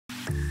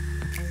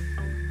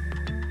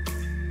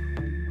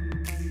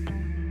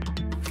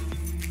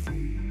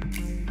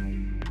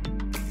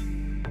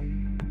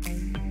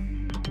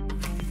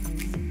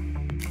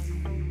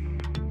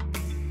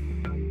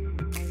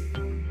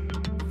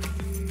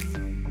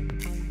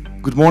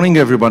Good morning,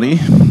 everybody,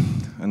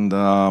 and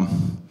I'm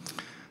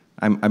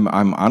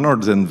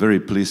honored and very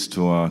pleased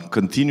to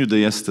continue the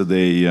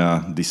yesterday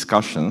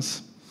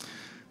discussions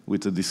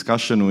with a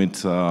discussion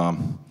with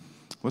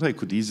what I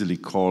could easily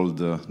call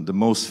the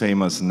most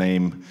famous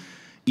name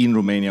in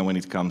Romania when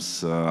it comes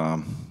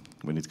to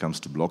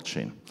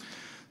blockchain.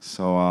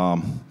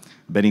 So,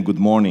 Benny, good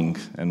morning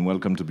and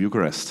welcome to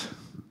Bucharest.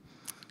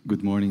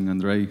 Good morning,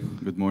 Andrei.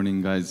 Good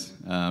morning, guys.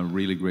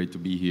 Really great to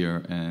be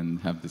here and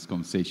have this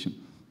conversation.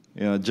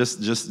 Yeah,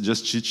 just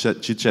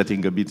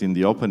chit-chatting a bit in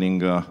the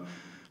opening.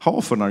 How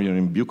often are you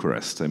in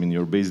Bucharest? I mean,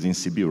 you're based in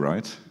Sibiu,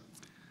 right?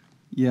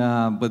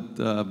 Yeah, but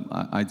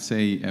I'd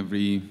say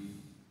every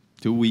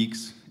 2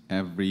 weeks,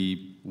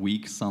 every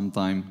week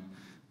sometime,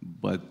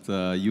 but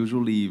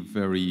usually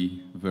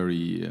very,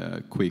 very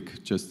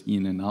quick, just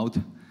in and out,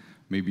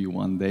 maybe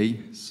one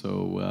day.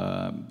 So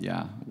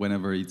yeah,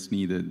 whenever it's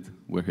needed,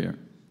 we're here.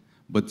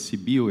 But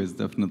Sibiu is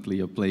definitely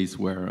a place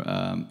where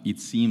it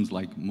seems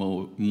like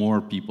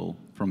more people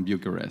from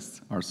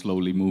Bucharest are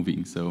slowly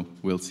moving, so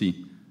we'll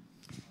see.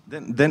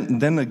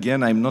 Then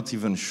again, I'm not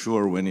even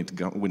sure when it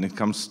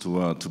comes to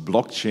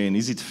blockchain.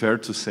 Is it fair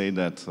to say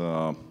that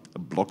a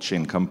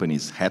blockchain company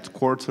is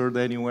headquartered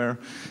anywhere?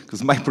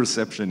 Because my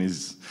perception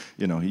is,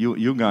 you know,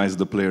 you guys,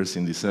 the players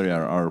in this area,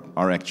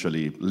 are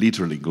actually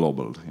literally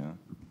global. Yeah,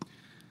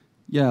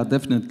 yeah,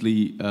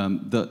 definitely.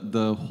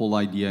 The whole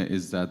idea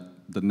is that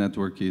the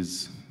network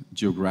is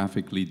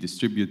geographically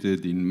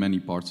distributed in many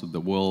parts of the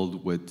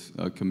world with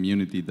a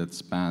community that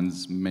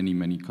spans many,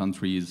 many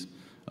countries.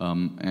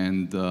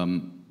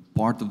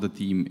 Part of the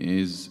team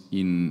is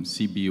in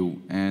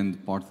Sibiu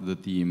and part of the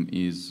team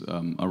is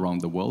around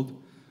the world.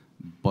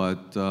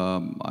 But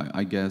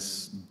I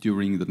guess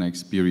during the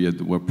next period,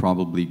 we're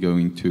probably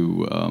going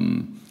to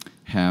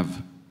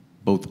have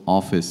both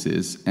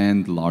offices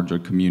and larger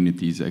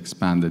communities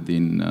expanded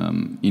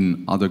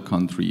in other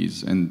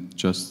countries and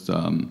just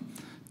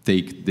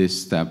take this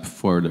step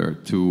further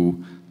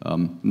to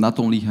not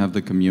only have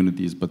the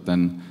communities, but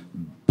then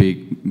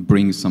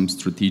bring some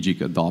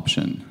strategic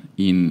adoption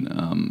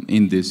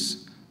in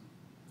these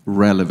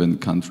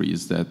relevant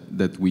countries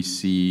that we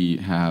see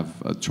have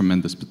a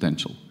tremendous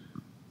potential.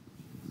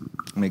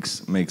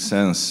 Makes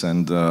sense,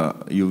 and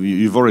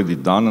you've already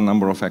done a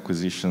number of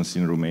acquisitions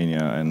in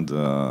Romania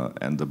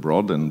and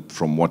abroad, and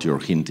from what you're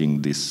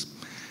hinting, this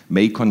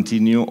may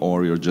continue,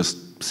 or you're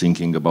just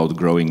thinking about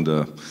growing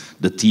the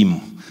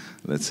team,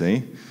 let's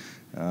say.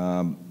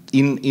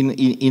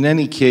 In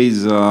any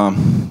case,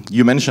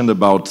 you mentioned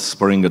about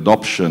spurring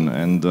adoption,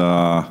 and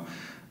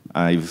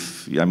I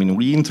mean,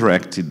 we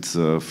interacted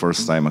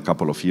first time a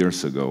couple of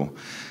years ago,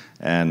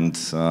 and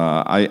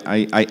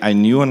I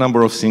knew a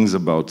number of things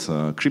about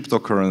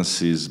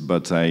cryptocurrencies,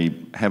 but I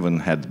haven't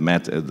had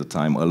met at the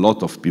time a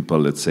lot of people,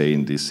 let's say,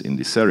 in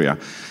this area.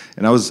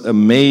 And I was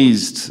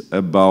amazed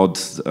about,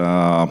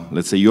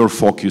 let's say, your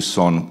focus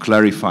on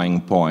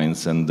clarifying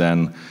points, and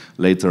then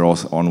later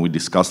on we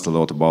discussed a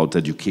lot about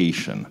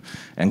education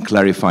and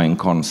clarifying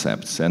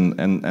concepts.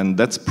 And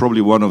that's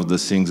probably one of the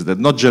things that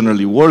not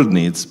generally world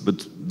needs,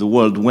 but the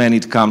world when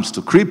it comes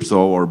to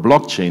crypto or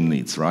blockchain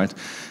needs, right?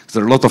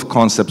 There are a lot of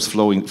concepts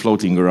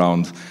floating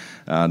around,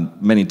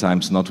 many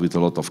times not with a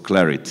lot of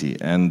clarity.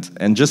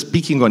 And just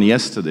speaking on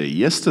yesterday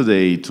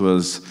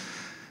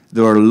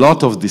there were a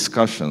lot of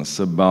discussions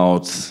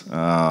about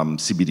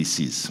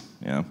CBDCs.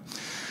 Yeah,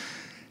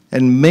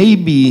 and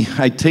maybe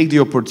I take the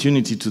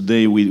opportunity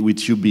today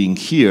with you being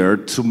here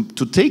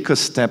to take a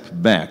step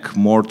back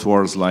more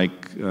towards like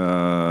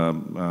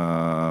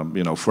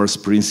you know,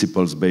 first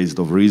principles based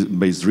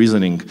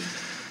reasoning.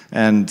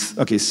 And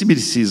okay,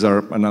 CBDCs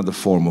are another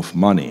form of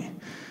money.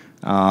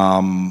 I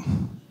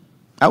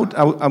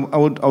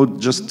would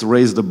just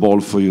raise the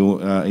ball for you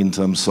in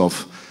terms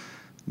of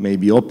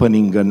maybe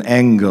opening an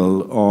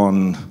angle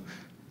on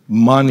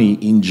money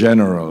in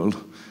general,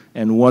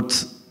 and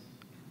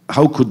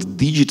how could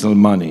digital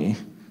money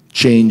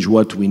change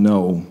what we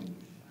know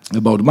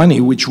about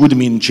money, which would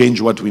mean change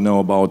what we know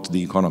about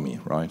the economy,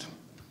 right?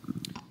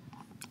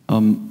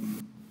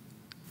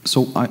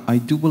 So I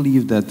do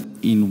believe that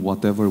in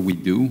whatever we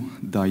do,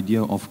 the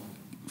idea of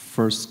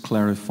first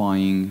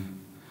clarifying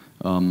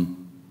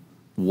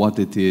what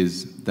it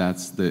is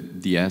that's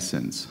the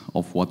essence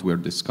of what we're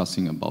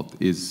discussing about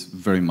is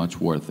very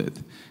much worth it.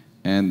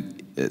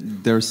 And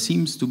there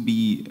seems to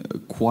be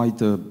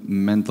quite a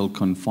mental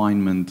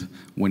confinement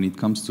when it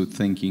comes to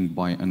thinking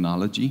by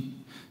analogy.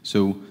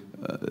 So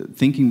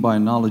thinking by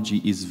analogy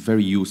is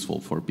very useful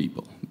for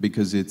people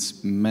because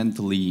it's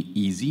mentally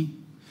easy,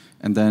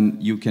 and then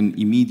you can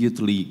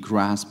immediately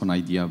grasp an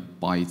idea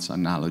by its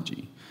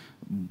analogy.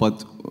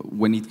 But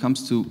when it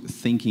comes to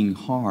thinking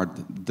hard,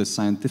 the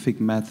scientific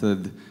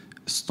method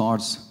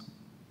starts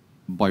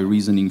by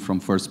reasoning from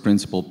first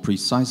principle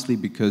precisely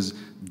because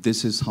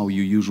this is how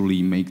you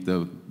usually make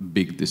the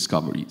big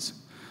discoveries.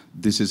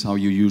 This is how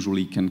you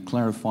usually can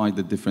clarify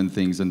the different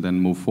things and then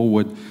move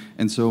forward.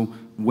 And so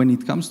when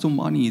it comes to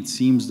money, it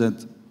seems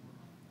that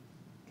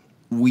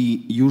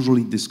we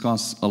usually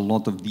discuss a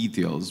lot of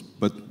details,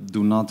 but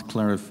do not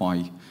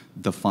clarify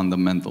the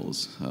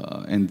fundamentals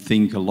and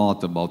think a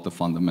lot about the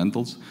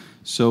fundamentals.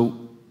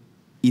 So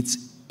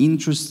it's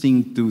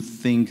interesting to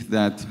think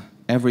that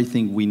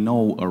everything we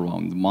know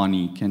around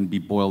money can be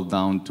boiled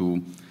down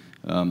to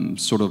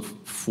sort of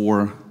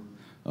four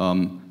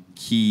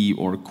key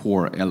or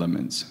core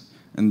elements.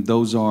 And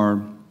those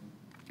are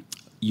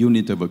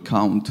unit of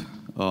account,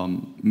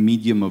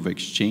 medium of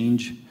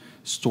exchange,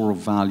 store of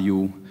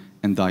value,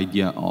 and the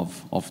idea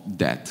of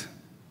debt.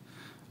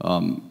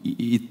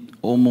 It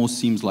almost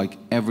seems like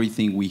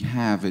everything we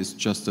have is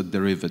just a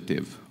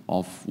derivative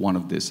of one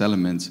of these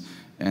elements.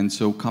 And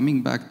so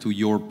coming back to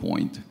your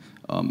point,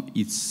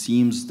 it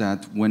seems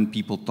that when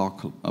people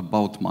talk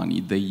about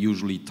money, they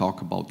usually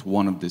talk about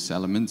one of these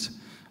elements.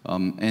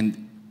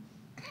 And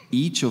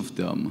each of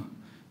them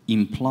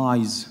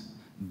implies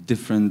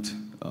different,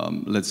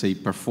 let's say,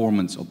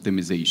 performance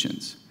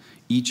optimizations.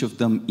 Each of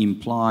them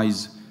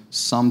implies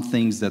some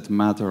things that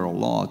matter a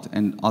lot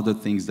and other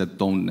things that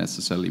don't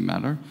necessarily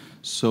matter.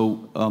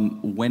 So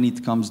when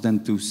it comes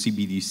then to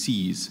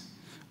CBDCs,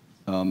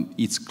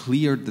 it's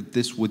clear that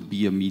this would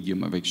be a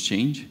medium of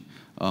exchange.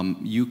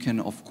 You can,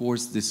 of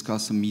course,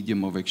 discuss a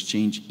medium of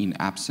exchange in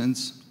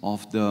absence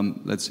of the,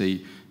 let's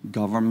say,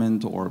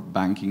 government or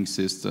banking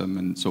system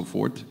and so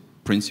forth,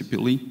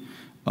 principally.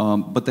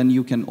 But then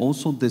you can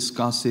also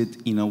discuss it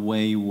in a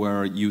way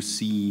where you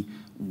see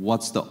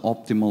what's the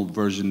optimal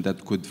version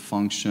that could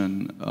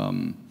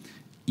function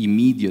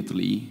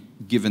immediately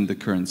given the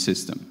current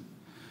system.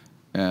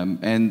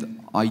 And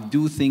I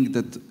do think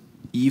that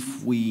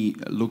if we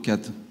look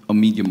at a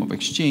medium of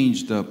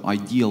exchange, the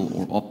ideal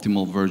or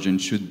optimal version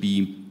should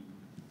be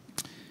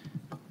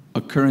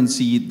a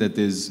currency that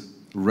is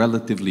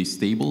relatively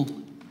stable,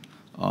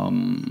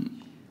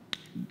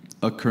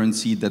 a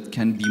currency that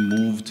can be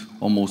moved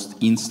almost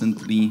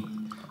instantly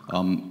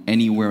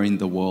anywhere in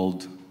the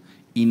world,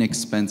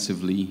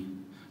 inexpensively,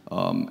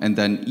 and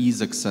then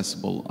is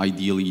accessible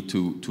ideally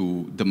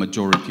to the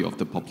majority of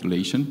the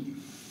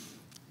population.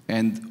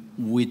 And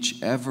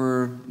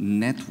whichever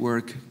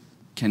network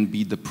can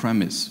be the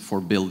premise for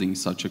building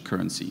such a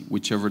currency,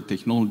 whichever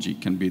technology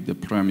can be the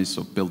premise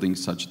of building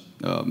such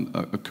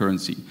a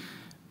currency,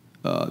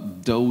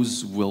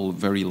 those will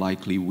very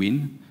likely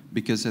win,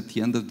 because at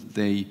the end of the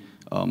day,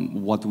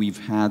 what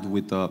we've had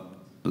with the,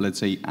 let's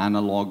say,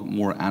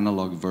 more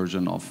analog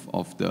version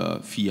of the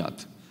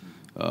fiat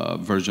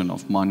version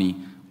of money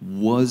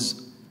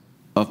was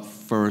a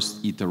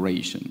first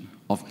iteration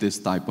of this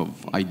type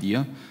of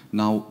idea.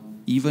 Now,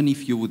 even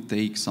if you would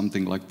take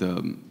something like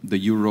the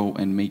euro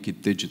and make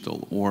it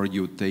digital, or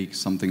you take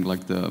something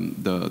like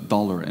the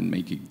dollar and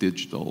make it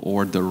digital,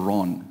 or the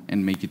RON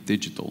and make it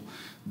digital,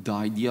 the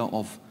idea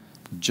of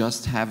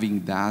just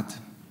having that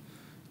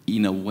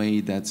in a way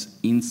that's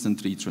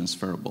instantly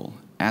transferable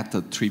at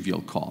a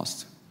trivial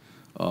cost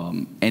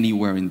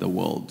anywhere in the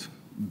world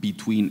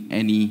between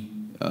any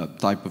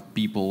type of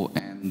people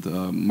and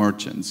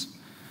merchants,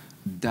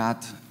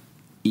 that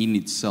in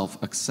itself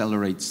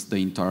accelerates the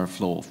entire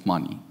flow of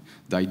money.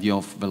 The idea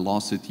of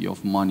velocity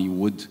of money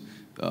would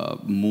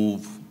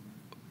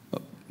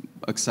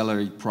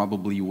accelerate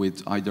probably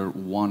with either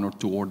 1 or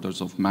 2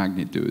 orders of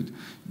magnitude,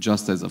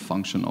 just as a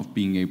function of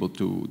being able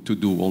to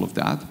do all of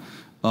that.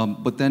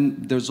 But then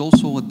there's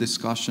also a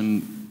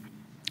discussion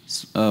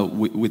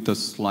with a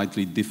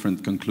slightly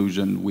different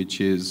conclusion, which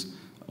is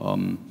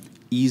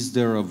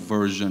there a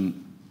version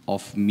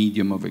of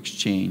medium of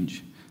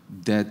exchange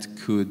that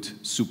could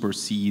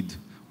supersede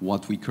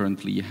what we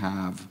currently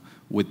have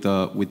with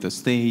the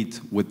state,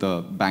 with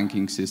the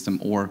banking system,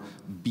 or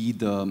be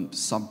the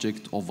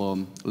subject of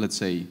a, let's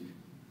say,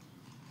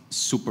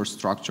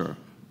 superstructure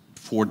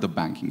for the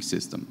banking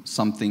system?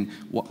 Something,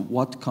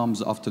 what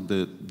comes after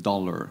the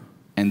dollar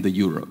and the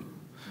euro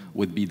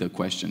would be the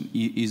question.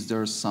 Is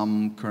there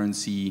some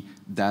currency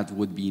that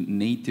would be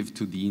native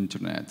to the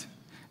internet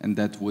and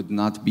that would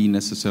not be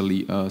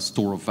necessarily a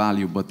store of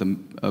value, but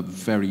a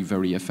very,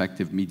 very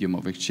effective medium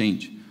of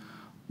exchange?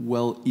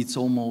 Well, it's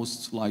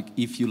almost like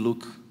if you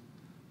look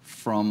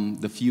from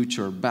the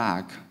future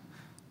back,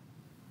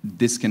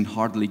 this can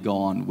hardly go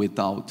on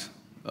without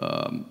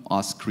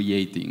us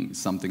creating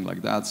something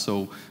like that.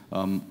 So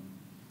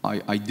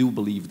I do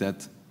believe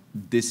that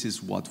this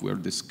is what we're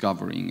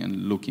discovering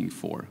and looking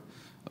for.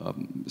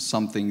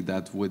 Something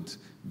that would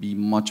be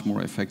much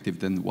more effective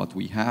than what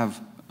we have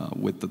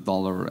with the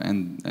dollar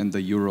and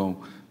the euro,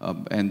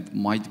 and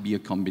might be a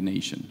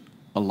combination,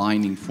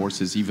 aligning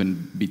forces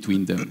even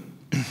between them.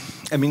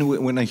 I mean,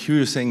 when I hear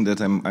you saying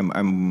that,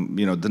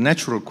 you know, the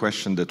natural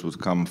question that would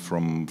come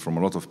from a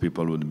lot of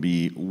people would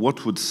be,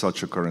 what would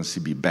such a currency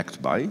be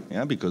backed by?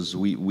 Yeah, because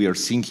we are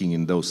thinking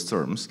in those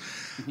terms.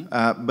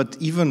 Mm-hmm. But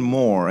even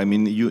more, I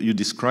mean, you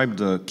described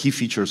the key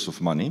features of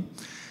money.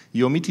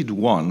 You omitted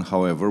one,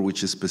 however,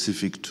 which is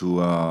specific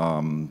to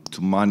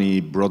money,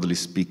 broadly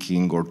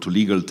speaking, or to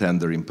legal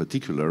tender in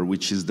particular,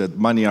 which is that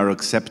money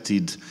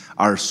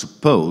are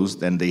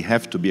supposed, and they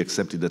have to be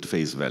accepted at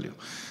face value.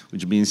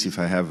 Which means if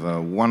I have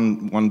a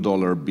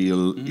 $1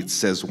 bill, it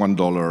says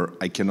 $1,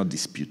 I cannot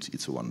dispute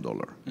it's a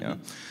 $1. Yeah.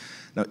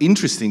 Now,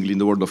 interestingly, in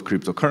the world of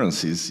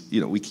cryptocurrencies,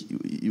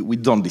 we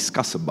don't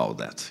discuss about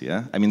that.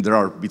 Yeah, I mean, there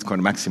are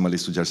Bitcoin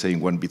maximalists which are saying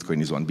one Bitcoin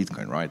is one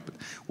Bitcoin, right? But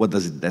what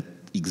does that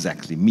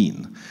exactly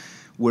mean?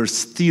 We're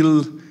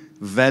still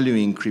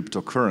valuing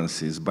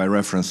cryptocurrencies by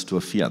reference to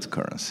a fiat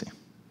currency.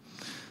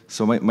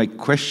 So my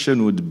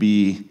question would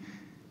be,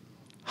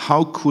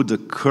 how could a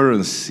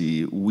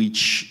currency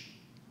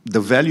the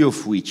value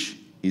of which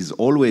is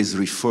always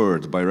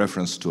referred by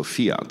reference to a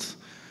fiat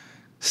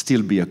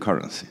still be a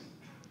currency?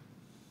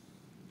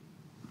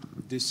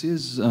 This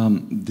is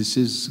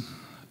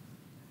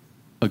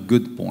a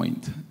good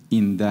point,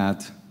 in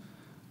that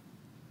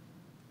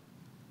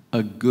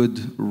a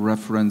good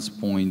reference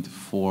point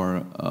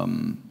for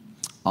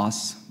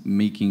us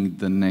making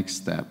the next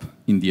step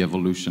in the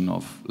evolution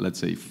of, let's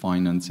say,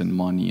 finance and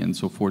money and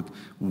so forth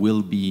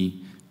will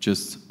be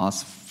just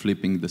us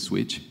flipping the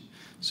switch.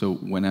 So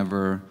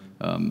whenever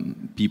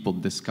people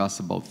discuss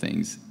about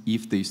things,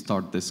 if they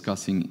start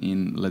discussing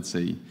in, let's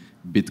say,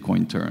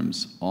 Bitcoin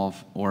terms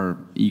or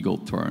Eagle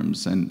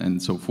terms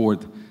and so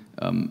forth,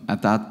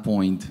 at that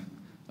point,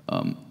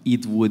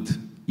 it would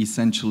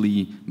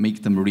essentially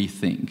make them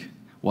rethink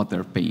what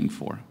they're paying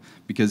for.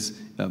 Because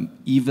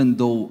even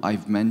though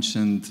I've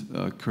mentioned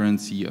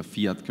currency, a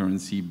fiat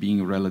currency,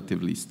 being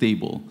relatively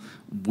stable,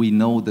 we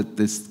know that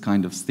this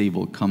kind of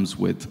stable comes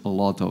with a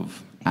lot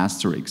of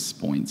asterisk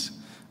points,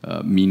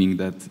 meaning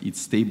that it's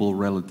stable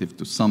relative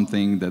to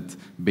something that,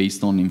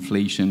 based on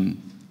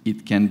inflation,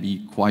 it can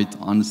be quite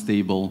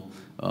unstable,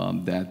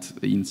 that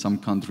in some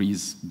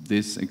countries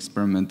this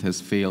experiment has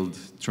failed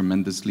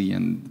tremendously,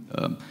 and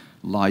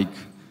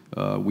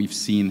we've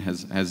seen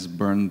has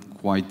burned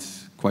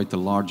quite a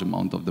large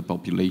amount of the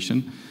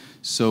population.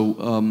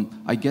 So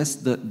I guess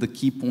the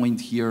key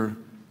point here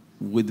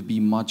would be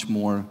much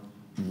more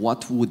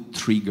what would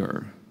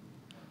trigger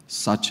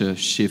such a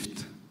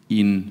shift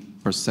in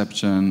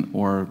perception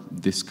or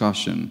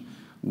discussion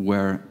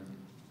where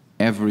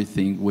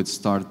everything would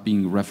start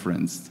being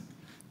referenced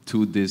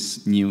to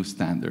this new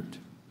standard,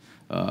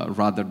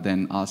 rather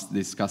than us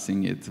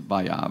discussing it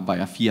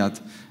via fiat.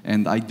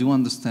 And I do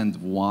understand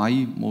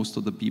why most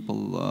of the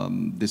people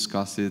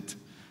discuss it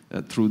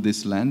through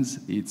this lens.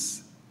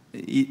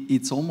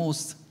 It's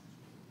almost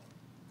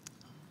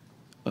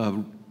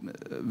a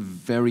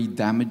very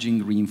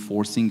damaging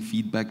reinforcing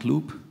feedback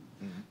loop.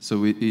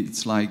 So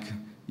it's like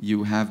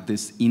you have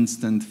this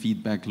instant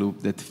feedback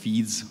loop that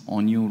feeds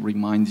on you,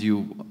 reminds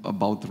you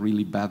about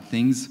really bad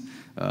things.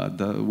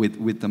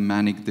 With the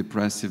manic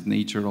depressive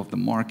nature of the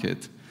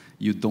market,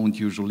 you don't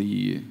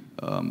usually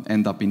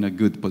end up in a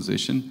good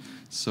position.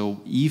 So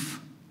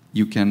if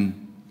you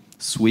can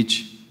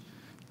switch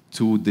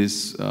to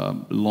this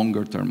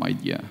longer term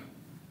idea,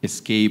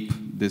 escape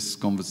this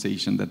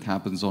conversation that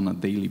happens on a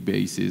daily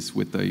basis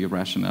with the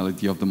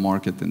irrationality of the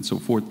market and so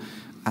forth,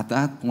 at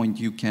that point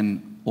you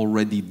can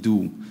already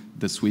do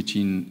the switch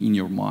in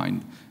your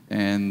mind.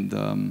 And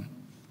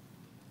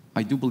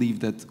I do believe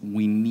that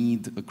we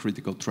need a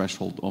critical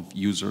threshold of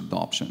user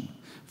adoption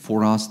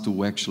for us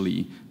to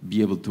actually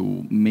be able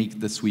to make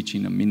the switch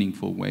in a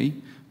meaningful way.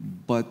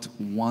 But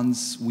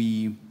once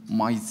we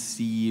might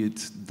see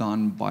it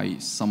done by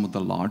some of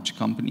the large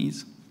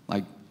companies,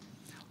 like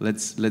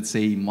let's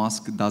say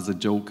Musk does a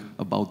joke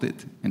about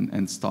it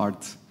and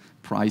start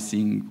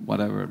pricing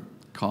whatever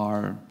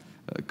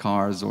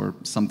cars or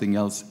something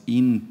else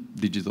in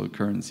digital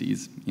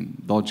currencies, in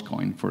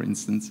Dogecoin, for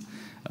instance,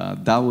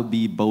 that would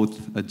be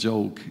both a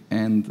joke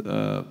and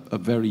a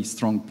very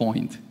strong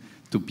point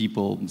to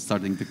people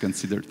starting to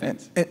consider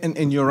things.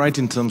 And you're right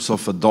in terms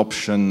of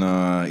adoption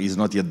is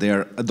not yet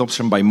there.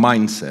 Adoption by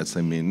mindsets,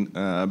 I mean,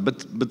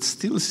 but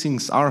still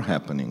things are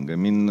happening. I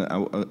mean,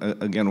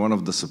 again, one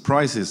of the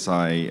surprises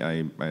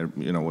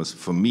was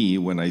for me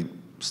when I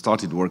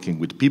started working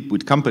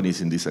with companies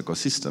in this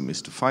ecosystem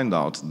is to find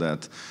out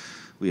that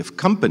we have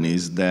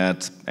companies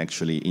that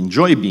actually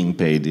enjoy being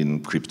paid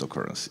in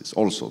cryptocurrencies,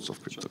 all sorts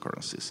of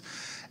cryptocurrencies.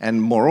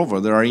 And moreover,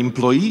 there are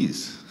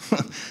employees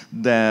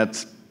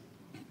that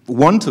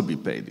want to be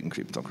paid in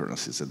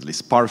cryptocurrencies, at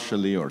least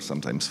partially or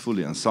sometimes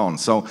fully and so on.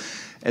 So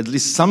at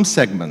least some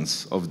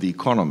segments of the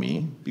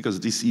economy, because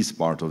this is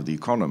part of the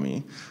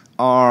economy,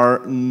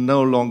 are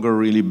no longer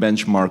really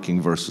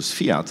benchmarking versus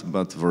fiat,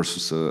 but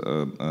versus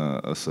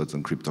a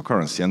certain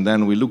cryptocurrency. And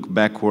then we look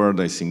backward,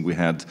 I think we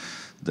had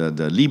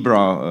the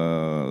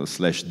Libra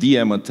 /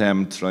 Diem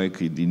attempt,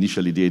 right?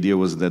 Initially the idea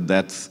was that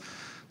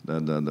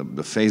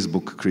the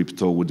Facebook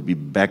crypto would be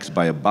backed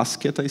by a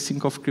basket, I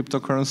think, of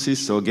cryptocurrencies.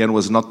 So again,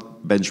 was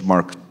not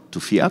benchmarked to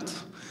fiat,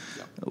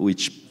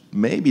 which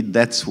maybe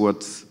that's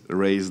what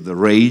raised the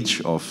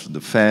rage of the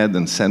Fed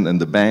and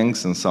the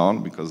banks and so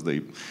on, because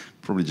they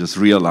probably just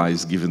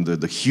realized, given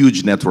the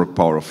huge network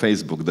power of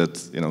Facebook, that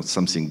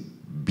something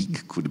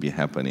big could be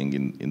happening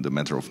in the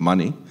matter of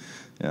money.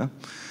 Yeah.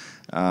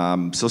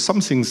 So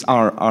some things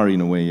are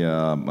in a way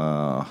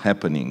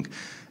happening,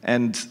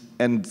 and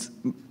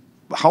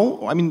how,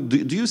 I mean,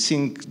 do you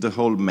think the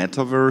whole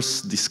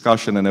metaverse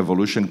discussion and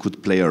evolution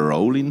could play a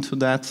role into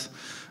that?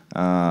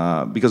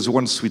 Because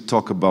once we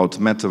talk about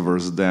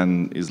metaverse,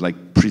 then it's like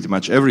pretty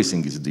much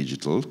everything is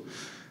digital,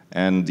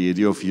 and the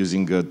idea of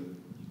using a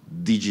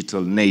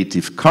digital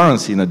native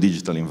currency in a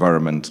digital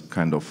environment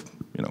kind of,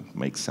 you know,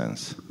 makes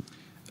sense.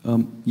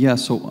 Yeah,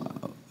 so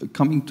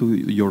coming to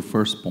your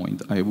first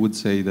point, I would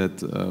say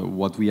that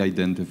what we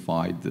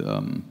identified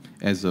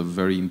as a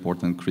very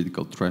important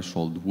critical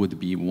threshold would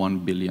be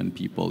 1 billion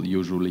people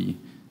usually,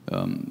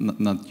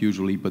 not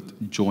usually, but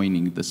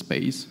joining the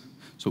space.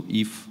 So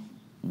if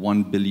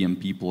 1 billion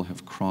people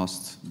have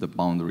crossed the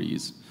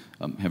boundaries,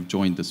 have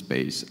joined the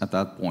space, at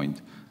that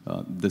point,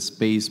 the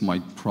space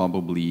might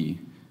probably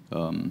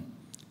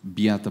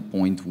be at a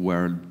point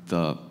where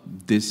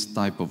this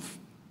type of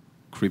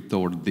crypto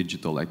or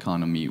digital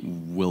economy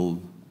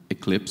will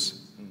eclipse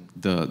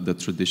the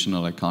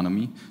traditional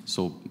economy.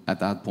 So at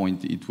that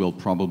point, it will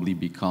probably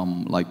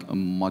become like a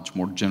much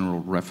more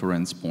general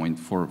reference point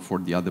for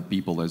the other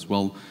people as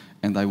well.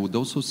 And I would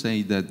also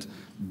say that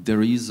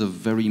there is a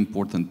very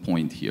important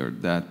point here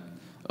that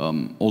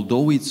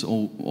although it's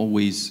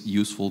always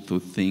useful to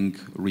think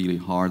really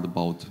hard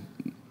about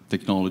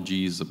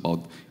technologies,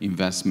 about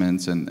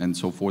investments and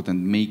so forth,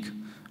 and make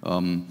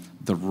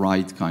the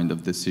right kind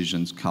of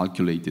decisions,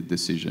 calculated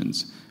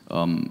decisions,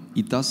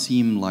 it does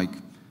seem like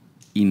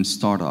in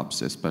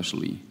startups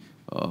especially,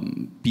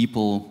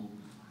 people,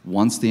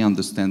 once they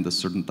understand a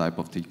certain type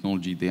of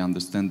technology, they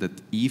understand that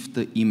if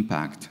the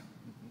impact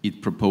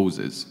it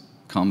proposes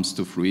comes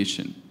to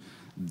fruition,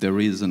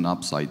 there is an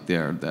upside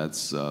there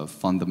that's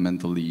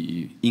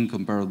fundamentally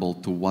incomparable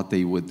to what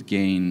they would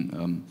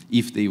gain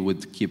if they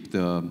would keep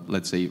the,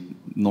 let's say,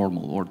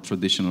 normal or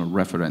traditional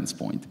reference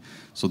point.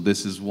 So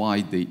this is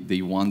why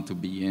they want to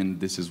be in,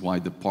 this is why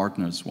the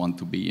partners want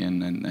to be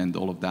in, and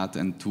all of that.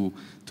 And to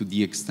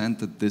the extent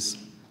that this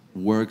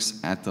works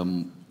at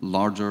a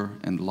larger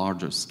and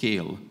larger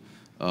scale,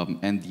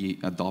 and the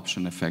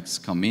adoption effects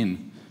come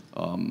in,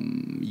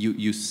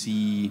 you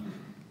see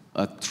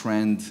a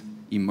trend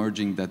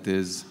emerging that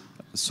is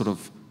sort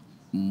of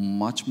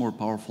much more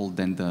powerful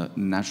than the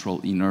natural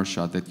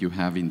inertia that you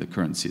have in the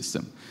current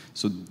system.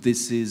 So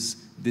this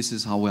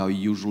is how I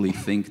usually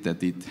think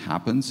that it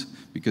happens,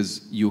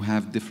 because you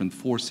have different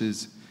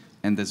forces,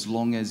 and as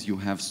long as you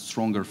have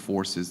stronger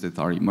forces that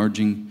are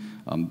emerging,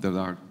 that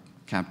are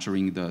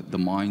capturing the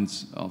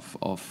minds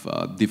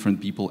of different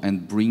people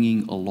and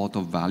bringing a lot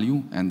of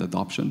value and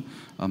adoption,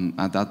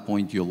 at that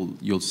point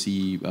you'll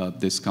see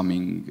this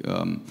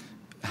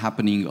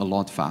happening a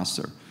lot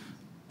faster.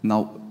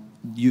 Now,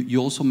 you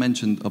also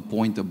mentioned a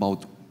point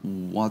about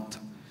what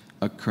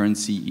a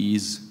currency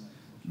is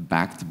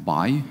backed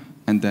by,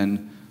 and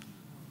then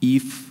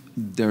if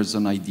there's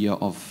an idea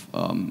of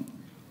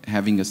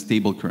having a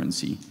stable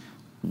currency,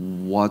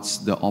 what's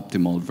the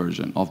optimal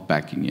version of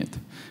backing it?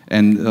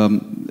 And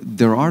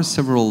there are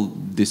several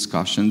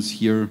discussions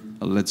here.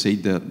 Let's say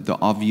the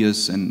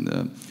obvious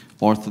and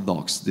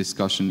orthodox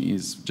discussion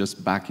is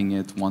just backing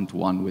it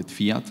one-to-one with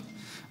fiat.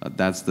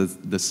 That's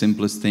the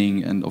simplest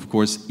thing, and of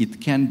course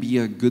it can be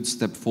a good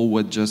step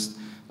forward just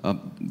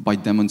by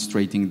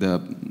demonstrating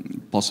the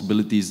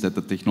possibilities that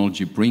the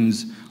technology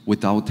brings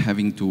without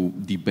having to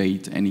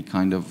debate any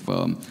kind of,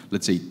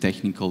 let's say,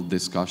 technical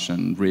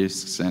discussion,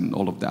 risks and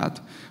all of that.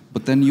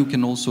 But then you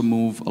can also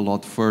move a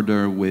lot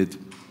further with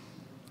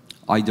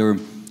either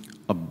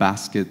a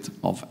basket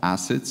of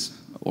assets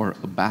or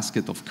a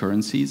basket of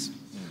currencies,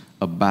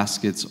 a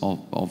basket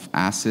of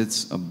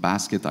assets, a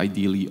basket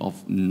ideally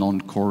of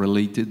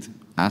non-correlated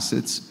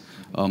assets.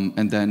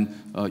 And then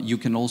you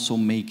can also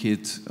make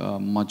it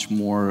much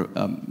more,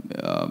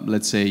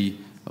 let's say,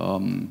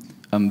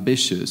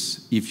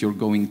 ambitious if you're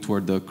going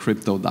toward the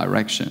crypto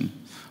direction,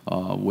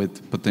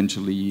 with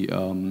potentially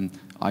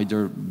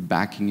either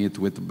backing it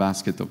with a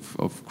basket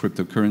of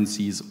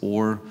cryptocurrencies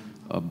or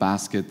a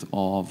basket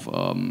of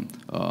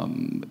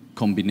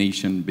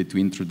combination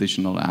between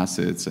traditional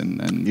assets and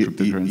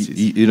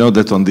cryptocurrencies. You know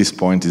that on this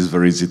point it's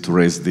very easy to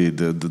raise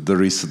the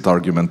recent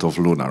argument of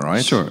Luna,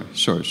 right?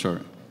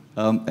 Sure.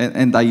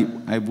 And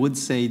I would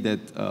say that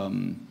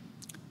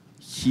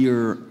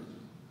here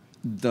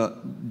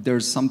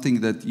there's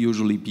something that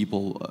usually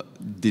people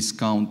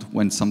discount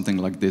when something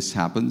like this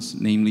happens,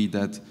 namely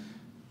that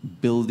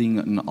building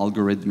an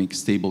algorithmic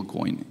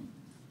stablecoin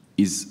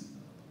is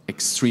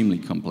extremely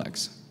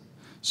complex.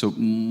 So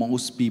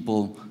most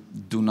people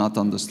do not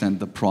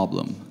understand the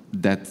problem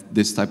that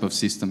this type of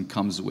system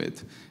comes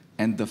with.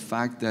 And the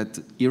fact that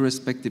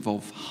irrespective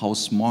of how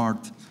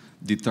smart,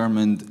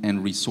 determined,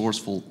 and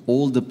resourceful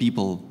all the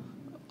people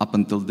up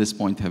until this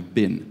point have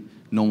been,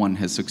 no one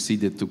has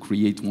succeeded to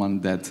create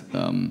one that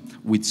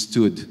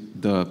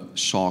withstood the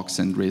shocks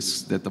and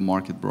risks that the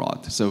market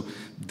brought. So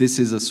this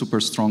is a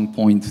super strong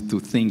point to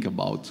think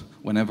about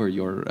whenever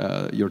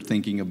you're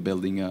thinking of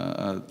building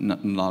an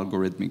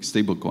algorithmic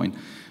stablecoin.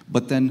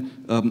 But then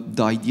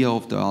the idea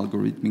of the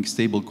algorithmic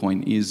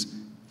stablecoin is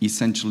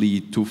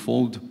essentially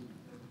twofold.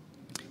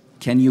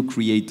 Can you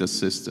create a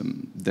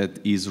system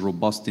that is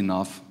robust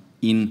enough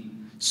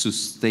in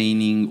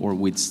sustaining or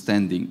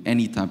withstanding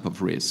any type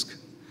of risk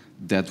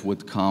that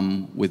would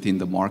come within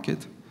the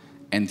market?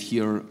 And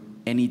here,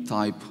 any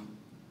type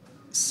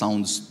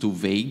sounds too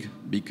vague,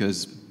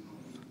 because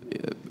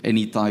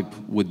any type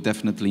would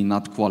definitely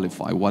not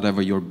qualify.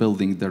 Whatever you're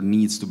building, there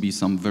needs to be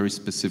some very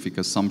specific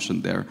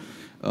assumption there.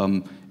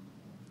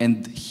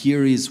 And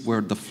here is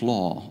where the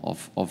flaw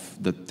of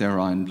the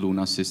Terra and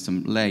Luna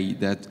system lay,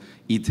 that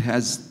it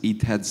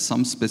had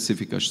some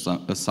specific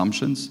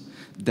assumptions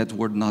that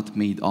were not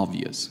made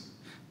obvious.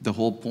 The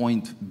whole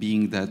point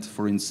being that,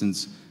 for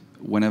instance,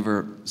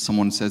 whenever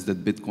someone says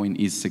that Bitcoin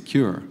is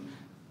secure,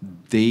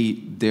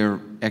 they're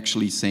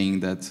actually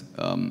saying that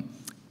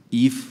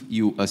if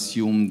you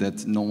assume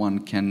that no one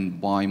can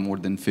buy more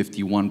than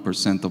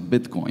 51% of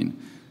Bitcoin,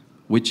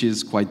 which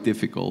is quite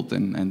difficult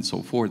and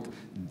so forth,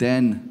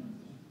 then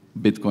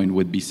Bitcoin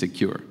would be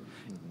secure.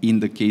 In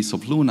the case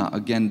of Luna,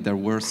 again, there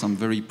were some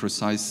very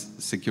precise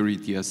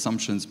security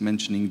assumptions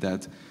mentioning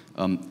that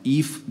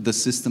if the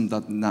system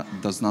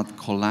does not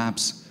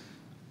collapse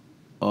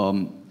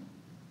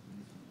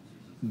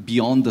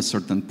beyond a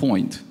certain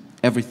point,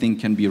 everything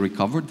can be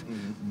recovered.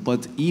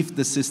 But if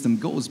the system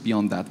goes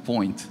beyond that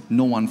point,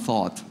 no one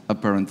thought,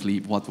 apparently,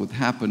 what would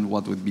happen,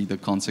 what would be the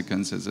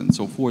consequences, and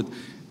so forth.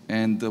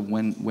 And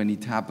when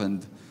it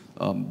happened,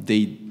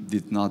 they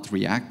did not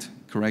react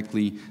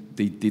correctly.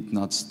 They did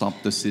not stop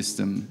the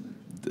system.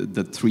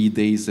 The 3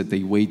 days that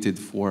they waited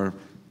for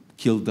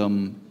killed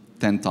them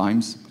 10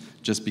 times,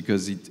 just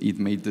because it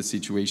made the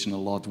situation a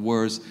lot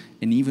worse.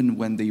 And even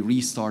when they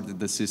restarted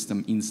the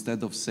system,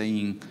 instead of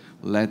saying,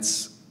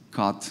 let's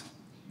cut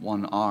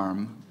one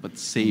arm, but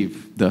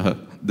save the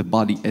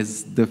body,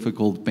 as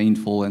difficult,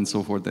 painful, and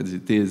so forth as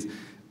it is,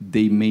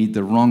 they made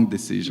the wrong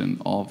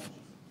decision of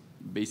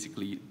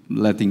basically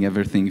letting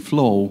everything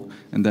flow,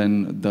 and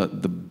then the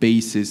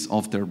basis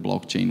of their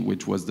blockchain,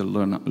 which was the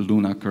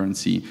Luna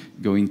currency,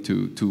 going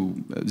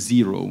to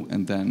zero,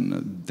 and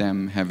then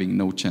them having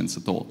no chance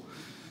at all.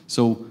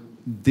 So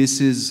this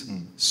is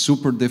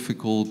super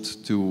difficult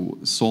to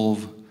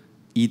solve.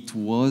 It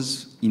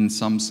was, in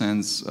some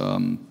sense,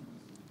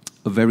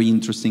 a very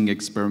interesting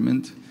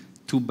experiment.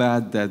 Too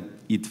bad that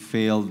it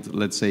failed,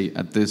 let's say,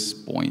 at this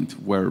point,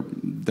 where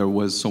there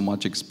was so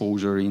much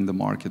exposure in the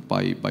market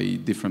by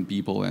different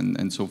people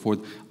and so forth.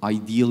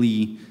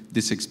 Ideally,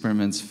 these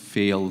experiments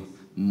fail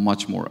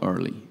much more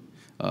early.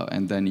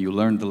 And then you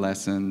learn the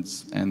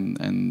lessons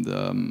and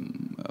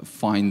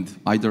find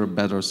either a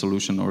better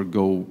solution or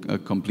go a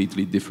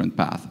completely different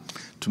path.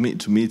 To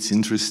me, it's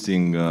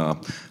interesting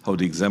how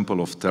the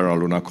example of Terra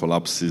Luna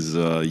collapse is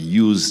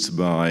used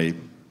by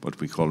what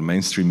we call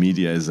mainstream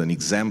media as an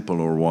example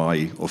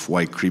of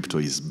why crypto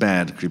is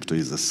bad. Crypto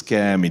is a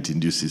scam. It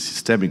induces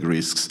systemic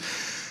risks.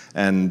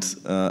 And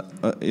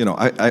you know,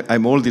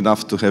 I'm old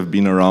enough to have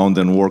been around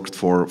and worked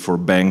for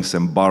banks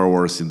and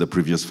borrowers in the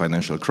previous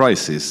financial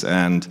crisis.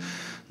 And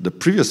the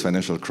previous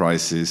financial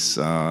crisis,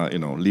 you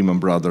know, Lehman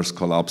Brothers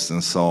collapse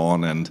and so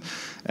on,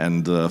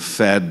 and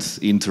Fed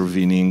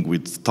intervening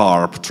with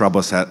TARP,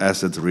 Troubled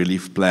Asset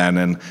Relief Plan,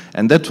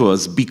 and that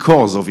was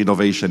because of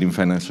innovation in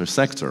financial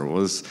sector. It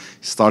was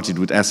started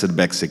with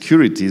asset-backed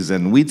securities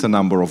and with a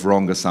number of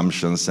wrong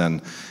assumptions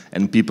and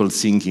people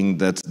thinking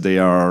that they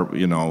are,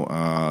 you know,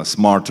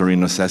 smarter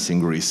in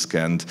assessing risk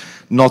and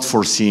not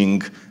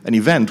foreseeing an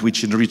event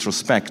which in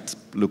retrospect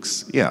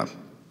looks, yeah,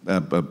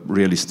 a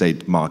real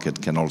estate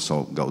market can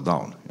also go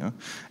down, yeah?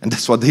 And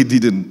that's what they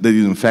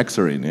didn't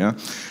factor in, yeah?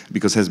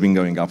 Because it has been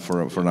going up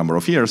for a number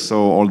of years, so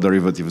all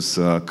derivatives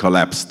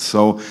collapsed.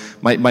 So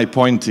my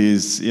point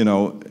is, you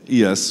know,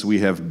 yes, we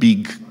have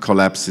big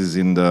collapses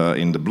in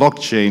the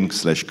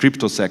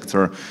blockchain/crypto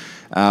sector,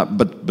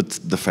 but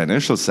the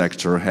financial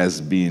sector has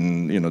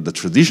been, you know, the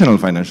traditional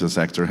financial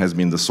sector has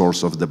been the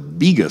source of the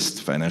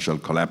biggest financial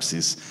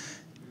collapses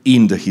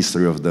in the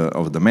history of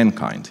the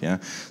mankind, yeah.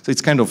 So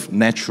it's kind of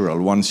natural.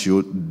 Once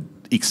you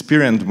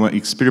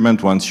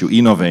experiment, once you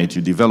innovate,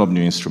 you develop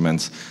new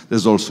instruments.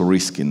 There's also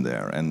risk in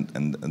there, and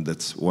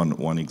that's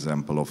one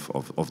example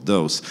of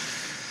those.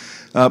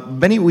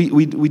 Benny,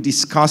 we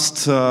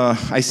discussed.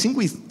 I think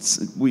we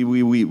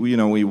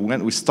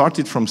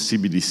started from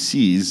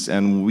CBDCs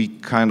and we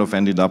kind of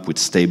ended up with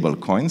stable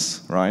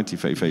coins, right?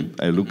 If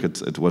I look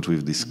at what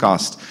we've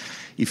discussed.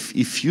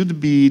 If you'd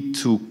be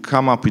to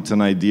come up with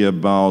an idea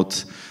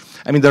about,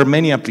 I mean, there are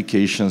many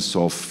applications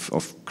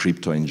of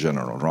crypto in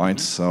general, right?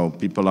 So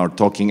people are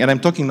talking, and I'm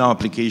talking now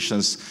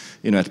applications,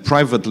 you know, at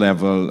private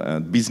level,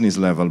 at business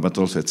level, but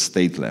also at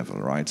state level,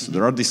 right? So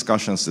there are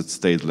discussions at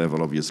state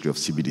level, obviously, of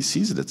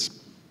CBDCs. That's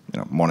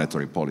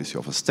monetary policy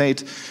of a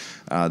state.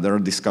 There are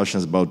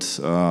discussions about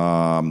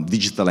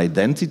digital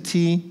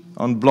identity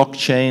on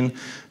blockchain,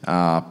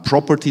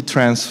 property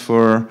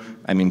transfer.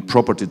 I mean,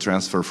 property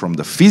transfer from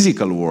the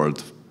physical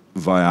world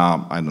via,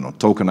 I don't know,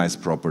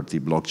 tokenized property,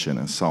 blockchain,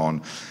 and so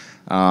on.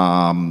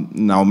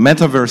 Now,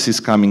 metaverse is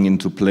coming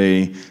into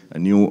play, a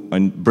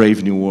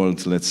brave new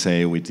world, let's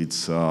say, with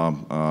its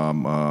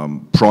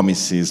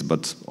promises,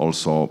 but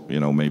also,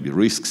 maybe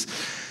risks.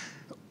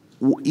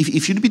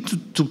 If you'd be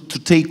to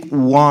take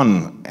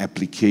one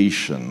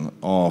application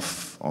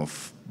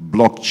of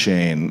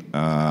blockchain,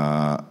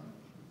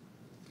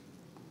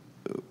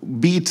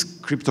 be it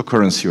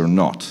cryptocurrency or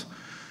not,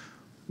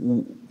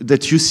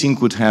 that you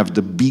think would have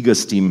the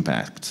biggest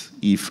impact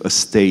if a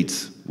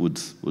state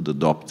would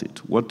adopt it,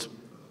 what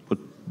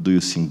do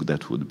you think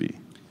that would be?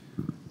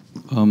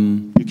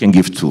 You can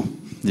give two.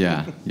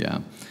 Yeah.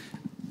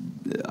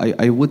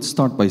 I would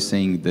start by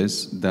saying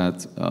this,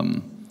 that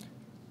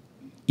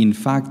in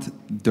fact,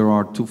 there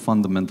are two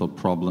fundamental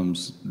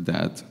problems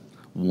that,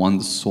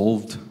 once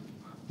solved,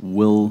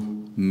 will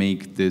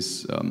make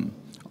this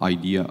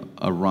idea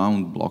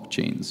around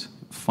blockchains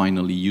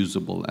finally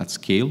usable at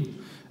scale.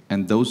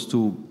 And those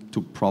two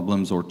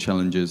problems or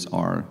challenges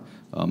are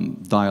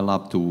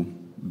dial-up to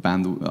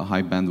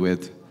high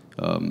bandwidth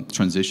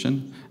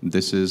transition.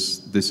 This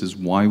is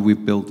why we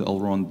built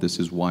Elrond. This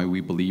is why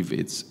we believe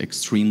it's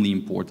extremely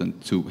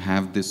important to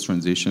have this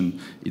transition.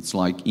 It's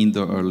like in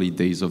the early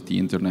days of the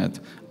internet,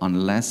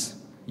 unless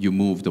you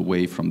moved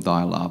away from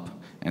dial-up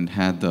and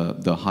had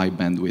the high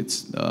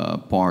bandwidth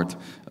part,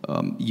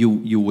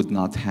 you would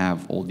not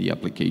have all the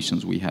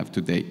applications we have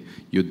today.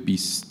 You'd be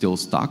still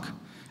stuck.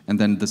 And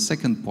then the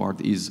second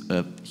part is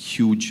a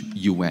huge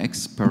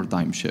UX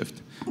paradigm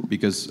shift,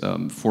 because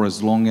for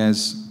as long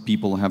as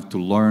people have to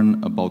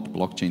learn about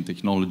blockchain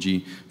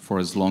technology, for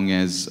as long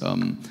as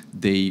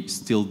they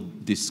still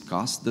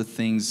discuss the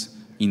things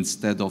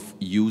instead of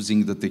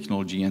using the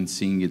technology and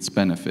seeing its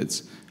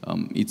benefits,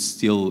 it's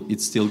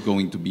still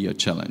going to be a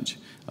challenge.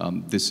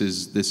 This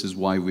is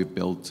why we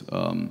built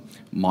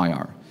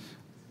Maiar.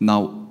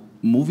 Now,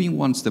 moving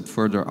one step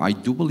further, I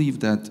do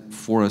believe that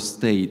for a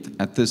state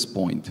at this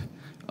point,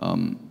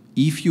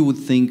 if you would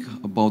think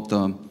about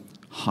the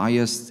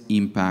highest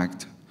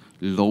impact,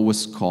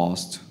 lowest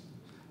cost,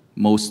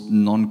 most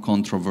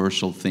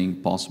non-controversial thing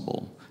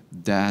possible,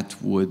 that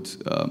would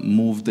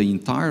move the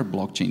entire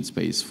blockchain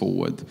space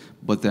forward,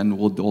 but then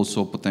would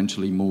also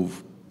potentially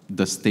move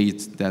the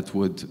state that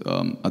would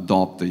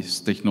adopt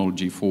this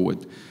technology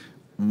forward.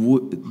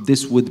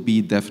 This would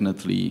be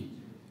definitely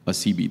a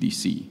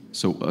CBDC,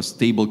 so a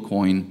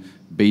stablecoin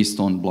based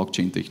on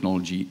blockchain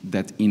technology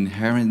that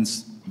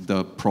inherits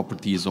the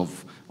properties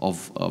of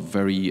a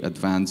very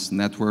advanced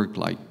network,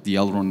 like the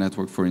Elrond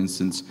network, for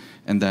instance,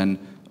 and then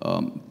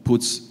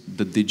puts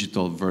the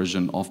digital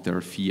version of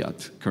their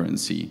fiat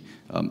currency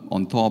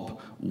on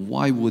top.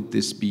 Why would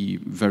this be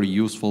very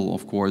useful?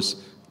 Of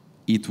course,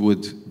 it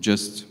would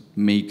just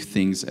make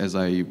things, as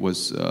I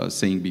was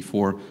saying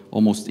before,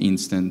 almost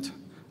instant,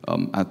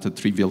 at a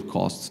trivial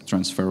cost,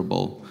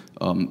 transferable,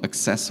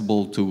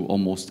 accessible to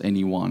almost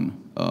anyone.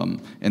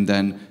 And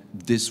then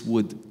this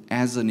would,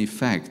 as an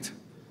effect,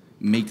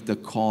 make the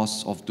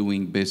cost of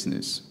doing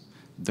business,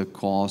 the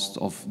cost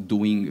of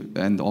doing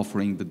and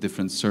offering the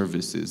different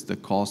services, the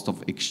cost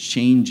of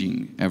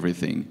exchanging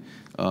everything,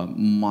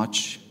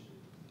 much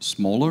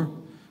smaller,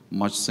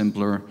 much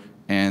simpler,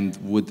 and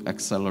would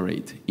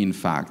accelerate, in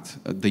fact,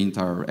 the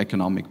entire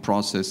economic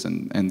process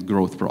and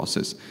growth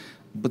process.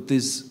 But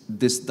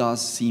this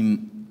does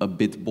seem a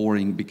bit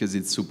boring because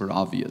it's super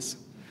obvious.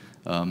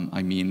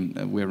 I mean,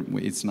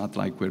 it's not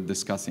like we're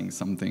discussing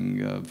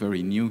something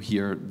very new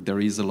here. There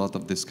is a lot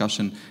of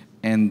discussion,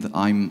 and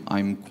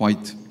I'm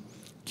quite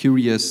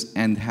curious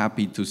and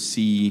happy to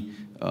see,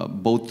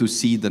 both to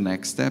see the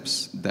next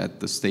steps that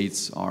the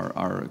states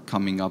are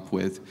coming up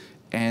with,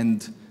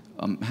 and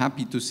I'm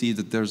happy to see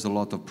that there's a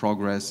lot of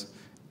progress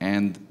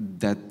and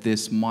that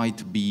this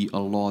might be a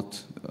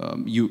lot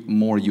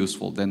more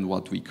useful than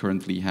what we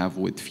currently have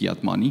with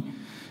fiat money.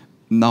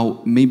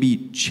 Now,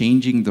 maybe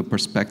changing the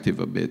perspective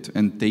a bit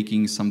and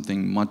taking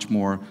something much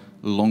more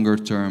longer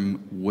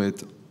term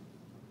with,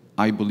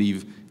 I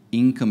believe,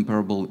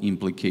 incomparable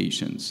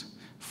implications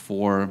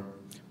for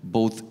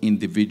both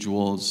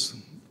individuals,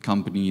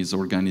 companies,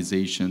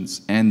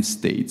 organizations, and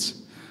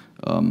states.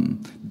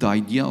 The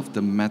idea of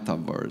the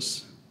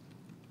metaverse,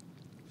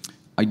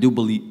 I do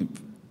believe,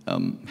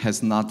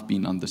 has not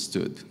been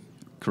understood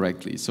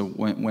correctly. So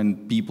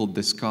when people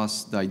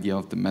discuss the idea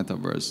of the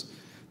metaverse,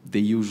 they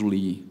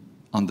usually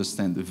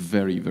understand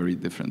very, very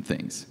different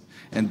things.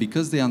 And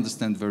because they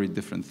understand very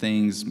different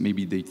things,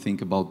 maybe they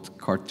think about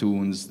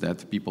cartoons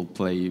that people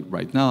play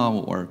right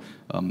now, or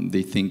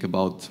they think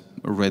about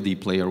Ready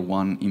Player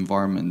One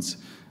environments.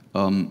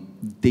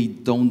 They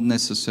don't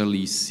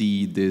necessarily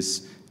see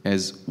this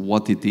as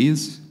what it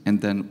is, and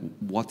then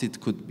what it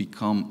could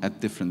become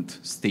at different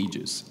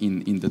stages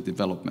in the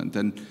development.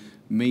 And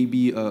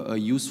maybe a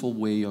useful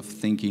way of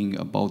thinking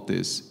about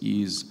this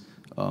is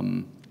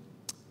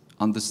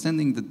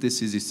understanding that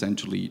this is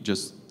essentially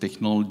just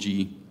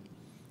technology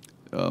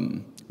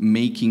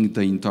making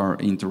the entire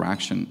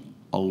interaction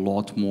a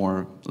lot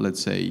more,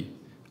 let's say,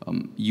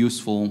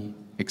 useful,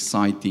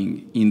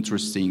 exciting,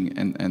 interesting,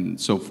 and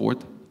so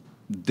forth.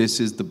 This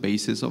is the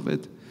basis of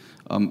it.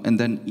 And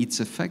then its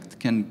effect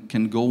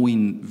can go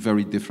in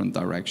very different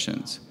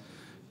directions.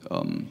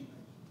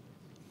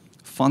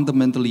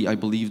 Fundamentally, I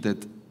believe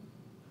that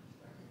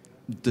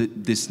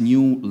this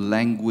new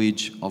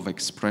language of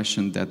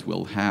expression that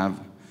we'll have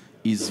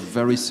is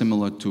very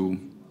similar to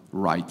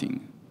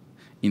writing,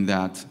 in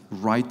that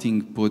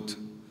writing put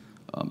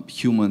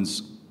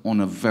humans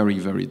on a very,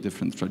 very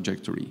different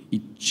trajectory.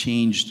 It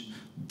changed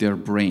their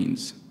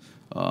brains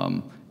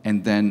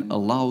and then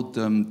allowed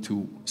them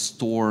to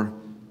store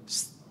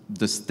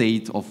the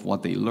state of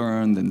what they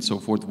learned and so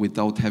forth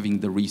without having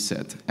the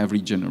reset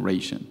every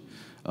generation.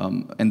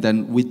 And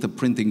then with the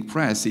printing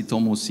press, it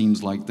almost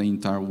seems like the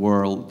entire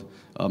world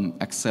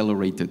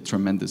accelerated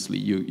tremendously.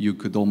 You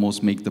could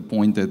almost make the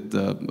point that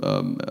the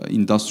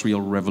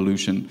Industrial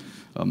Revolution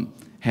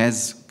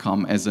has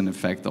come as an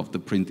effect of the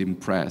printing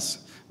press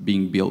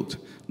being built.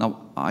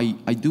 Now, I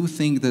do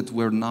think that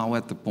we're now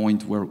at the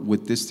point where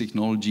with this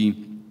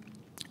technology,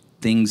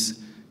 things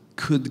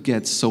could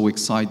get so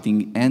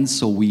exciting and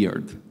so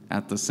weird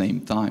at the same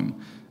time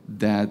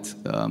that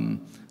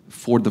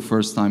for the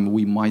first time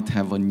we might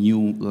have a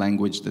new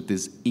language that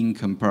is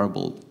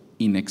incomparable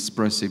in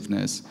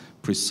expressiveness,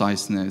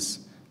 preciseness,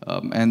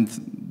 and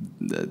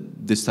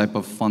this type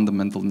of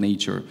fundamental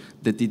nature,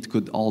 that it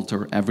could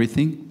alter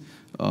everything.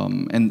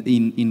 And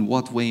in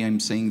what way I'm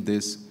saying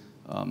this,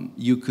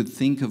 you could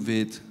think of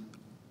it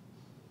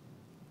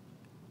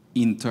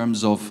in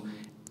terms of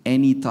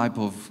any type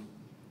of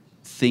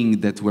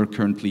thing that we're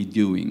currently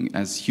doing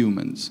as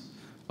humans,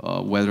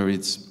 whether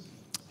it's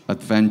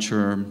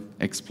adventure,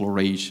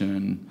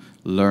 exploration,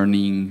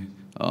 learning,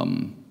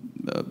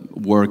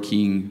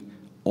 working,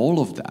 all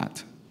of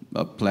that,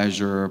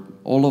 pleasure,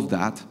 all of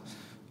that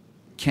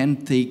can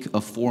take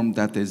a form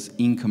that is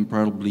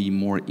incomparably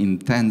more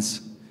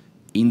intense,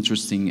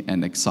 interesting,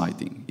 and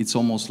exciting. It's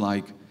almost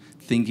like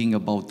thinking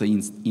about the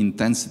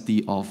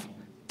intensity of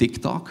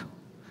TikTok,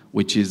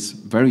 which is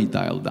very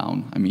dialed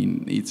down. I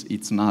mean,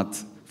 it's not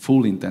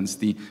full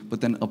intensity,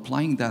 but then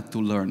applying that to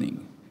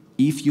learning.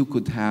 If you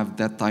could have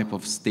that type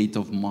of state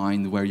of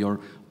mind where you're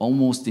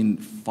almost in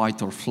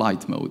fight or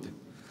flight mode,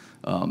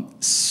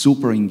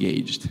 super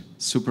engaged,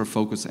 super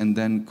focused, and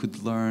then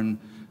could learn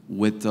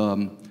with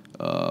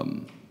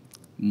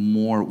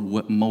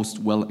most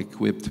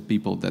well-equipped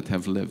people that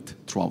have lived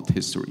throughout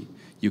history.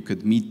 You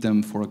could meet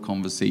them for a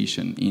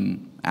conversation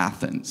in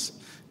Athens,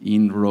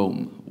 in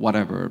Rome,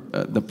 whatever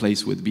the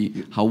place would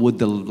be. How would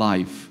the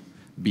life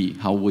be?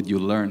 How would you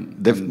learn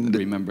and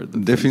remember the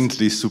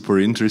Definitely things? Super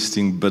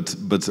interesting, but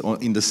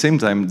in the same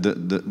time,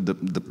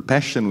 the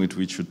passion with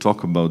which you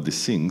talk about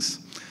these things,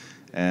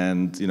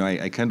 and you know,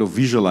 I kind of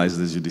visualized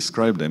as you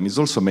describe them, is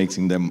also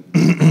making them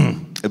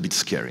a bit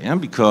scary,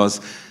 because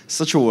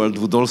such a world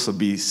would also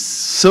be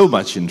so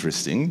much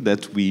interesting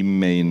that we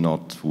may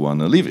not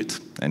want to live it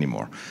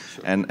anymore.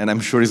 Sure. And I'm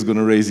sure it's going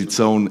to raise its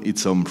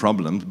own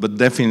problems, but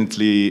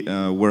definitely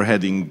we're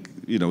heading,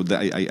 you know,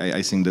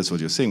 I think that's what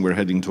you're saying, we're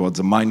heading towards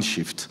a mind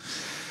shift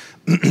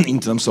in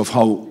terms of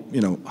how, you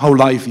know, how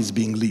life is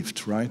being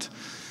lived, right?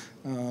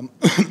 I'm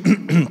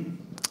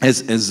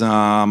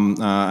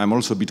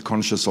also a bit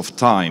conscious of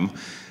time,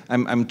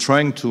 I'm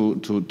trying to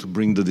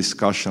bring the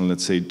discussion,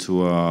 let's say,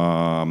 to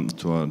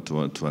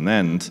an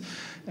end,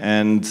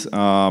 and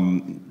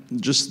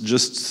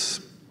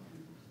just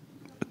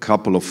a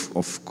couple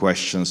of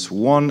questions.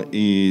 One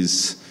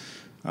is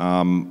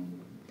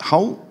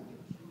how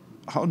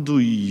do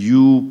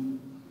you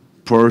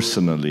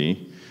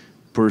personally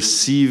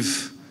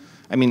perceive?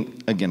 I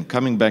mean, again,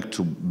 coming back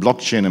to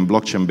blockchain and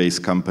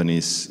blockchain-based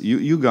companies,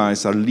 you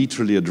guys are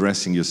literally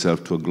addressing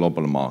yourself to a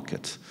global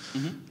market.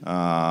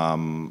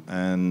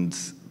 Mm-hmm.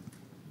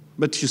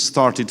 But you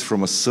started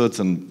from a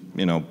certain,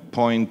 you know,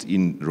 point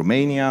in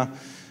Romania,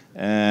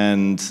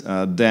 and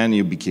then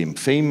you became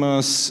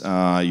famous.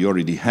 You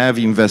already have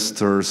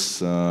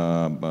investors.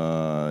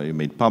 You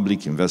made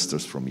public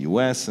investors from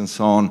US and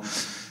so on.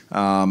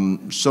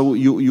 So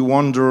you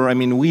wonder, I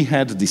mean, we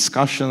had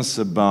discussions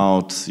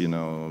about, you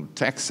know,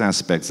 tax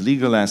aspects,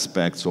 legal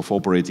aspects of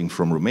operating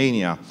from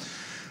Romania.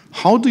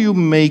 How do you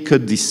make a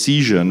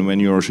decision when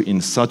you're in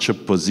such a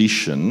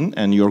position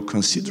and you're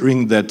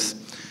considering that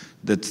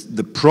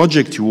the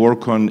project you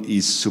work on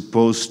is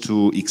supposed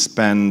to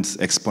expand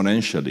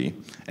exponentially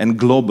and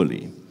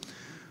globally?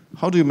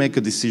 How do you make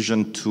a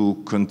decision to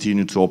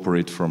continue to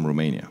operate from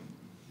Romania,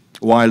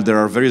 while there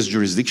are various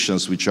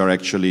jurisdictions which are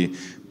actually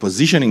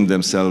positioning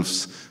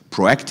themselves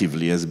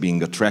proactively as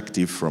being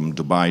attractive, from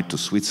Dubai to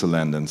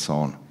Switzerland and so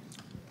on?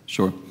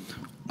 Sure.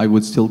 I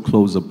would still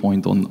close a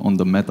point on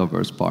the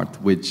metaverse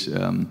part, which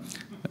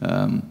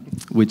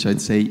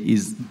I'd say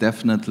is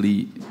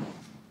definitely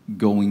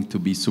going to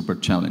be super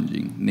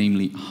challenging.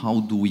 Namely,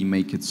 how do we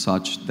make it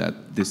such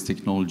that this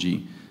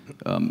technology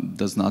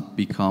does not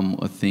become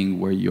a thing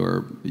where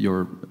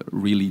you're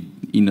really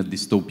in a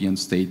dystopian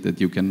state that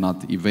you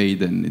cannot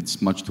evade, and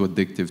it's much too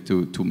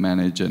addictive to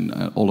manage and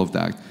all of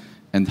that.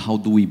 And how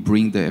do we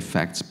bring the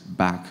effects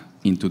back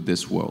into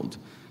this world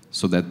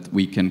so that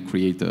we can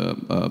create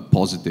a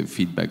positive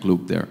feedback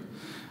loop there?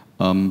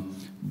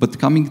 But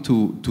coming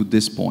to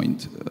this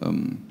point,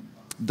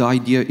 the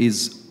idea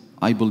is,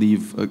 I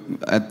believe,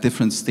 at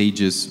different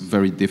stages,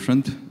 very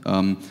different.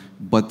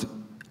 But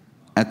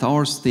at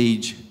our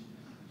stage,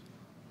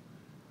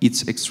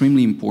 it's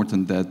extremely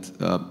important that,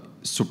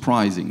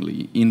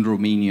 surprisingly, in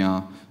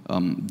Romania,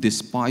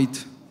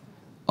 despite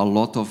a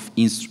lot of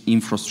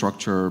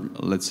infrastructure,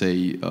 let's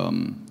say,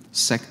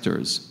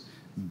 sectors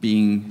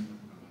being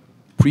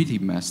pretty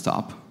messed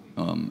up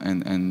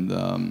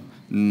and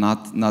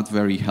not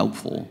very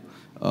helpful,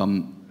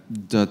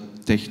 the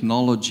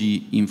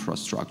technology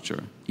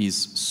infrastructure is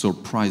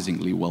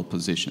surprisingly well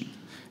positioned,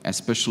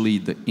 especially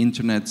the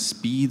internet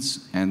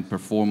speeds and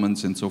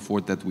performance and so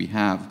forth that we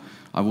have,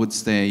 I would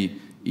say,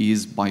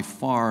 is by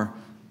far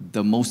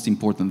the most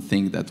important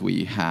thing that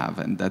we have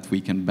and that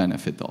we can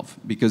benefit of.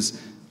 Because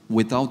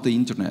without the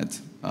internet,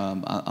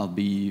 I'll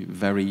be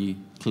very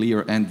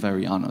clear and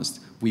very honest,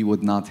 we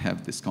would not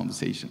have this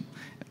conversation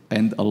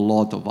and a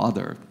lot of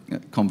other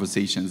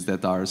conversations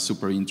that are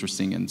super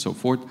interesting and so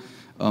forth.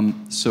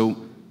 So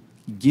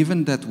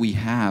given that we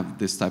have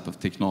this type of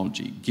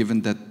technology,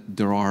 given that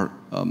there are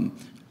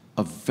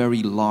a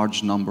very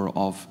large number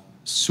of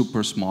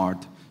super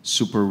smart,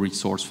 super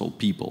resourceful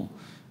people,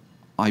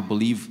 I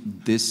believe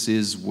this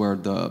is where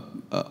the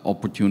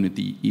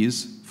opportunity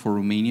is for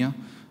Romania.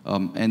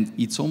 And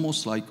it's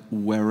almost like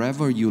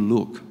wherever you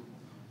look,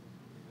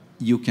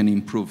 you can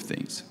improve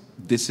things.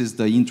 This is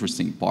the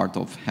interesting part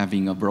of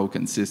having a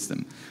broken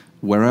system.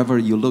 Wherever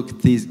you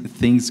look, these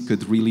things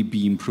could really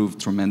be improved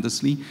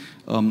tremendously.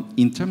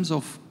 In terms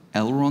of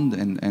Elrond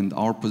and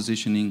our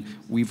positioning,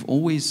 we've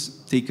always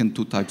taken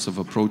two types of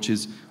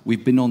approaches.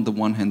 We've been, on the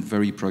one hand,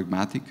 very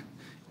pragmatic.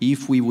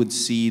 If we would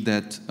see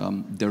that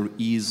there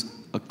is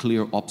a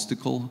clear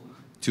obstacle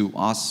to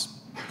us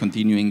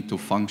continuing to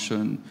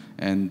function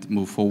and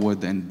move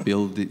forward and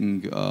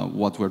building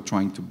what we're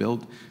trying to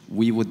build,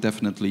 we would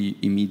definitely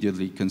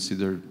immediately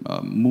consider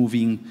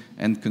moving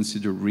and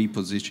consider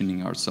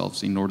repositioning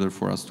ourselves in order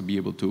for us to be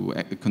able to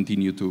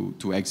continue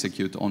to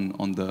execute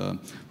on the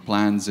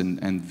plans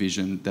and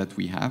vision that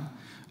we have.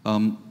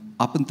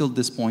 Up until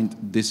this point,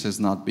 this has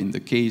not been the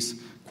case.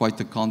 Quite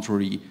the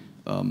contrary,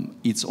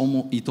 it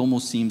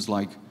almost seems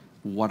like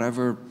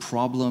whatever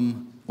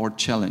problem or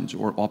challenge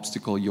or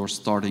obstacle you're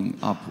starting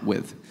up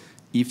with,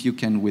 if you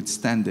can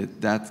withstand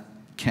it, that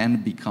can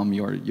become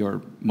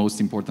your most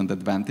important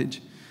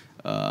advantage.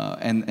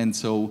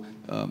 So,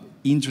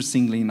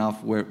 interestingly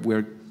enough,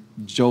 we're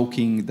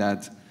joking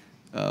that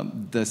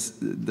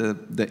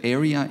the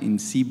area in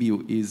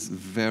Sibiu is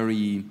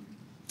very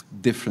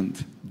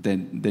different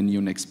than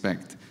you'd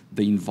expect.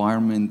 The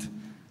environment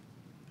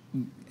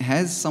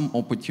has some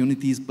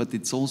opportunities, but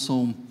it's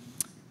also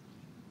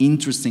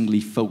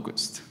interestingly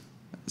focused.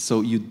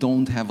 So you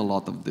don't have a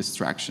lot of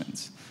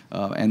distractions.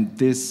 And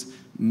this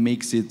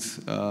makes it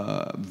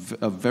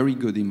a very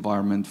good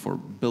environment for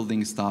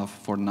building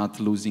stuff, for not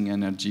losing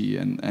energy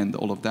and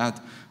all of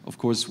that. Of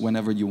course,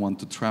 whenever you want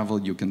to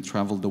travel, you can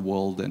travel the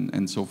world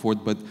and so forth.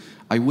 But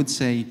I would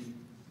say,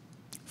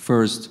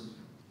 first,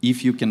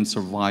 if you can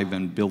survive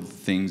and build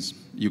things,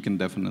 you can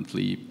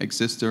definitely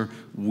exist there.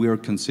 We're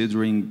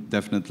considering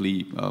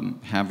definitely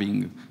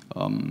having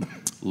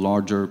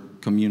larger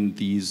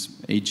communities,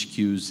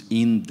 HQs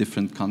in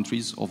different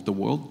countries of the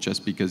world,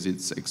 just because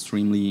it's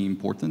extremely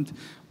important.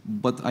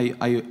 But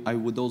I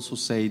would also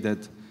say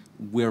that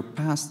we're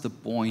past the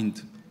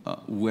point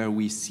where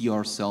we see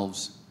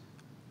ourselves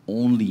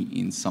only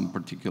in some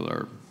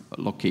particular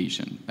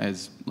location,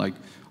 as like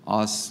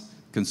us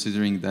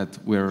considering that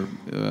we're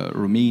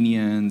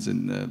Romanians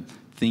and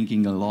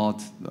thinking a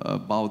lot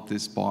about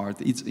this part.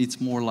 It's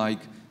more like,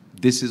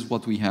 this is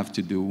what we have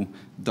to do.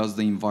 Does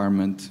the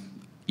environment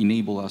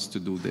enable us to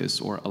do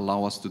this or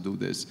allow us to do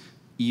this?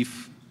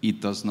 If it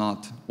does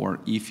not, or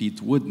if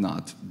it would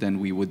not, then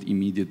we would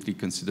immediately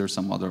consider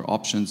some other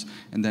options.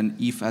 And then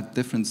if at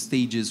different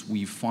stages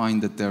we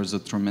find that there's a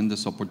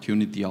tremendous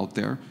opportunity out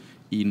there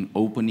in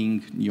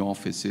opening new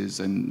offices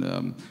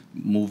and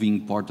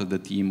moving part of the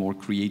team or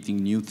creating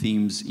new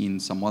teams in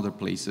some other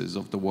places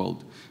of the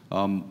world,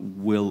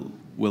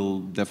 we'll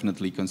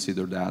definitely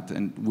consider that,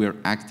 and we're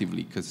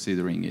actively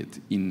considering it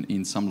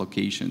in some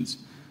locations.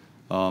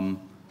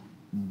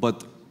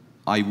 But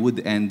I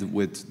would end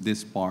with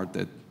this part,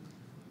 that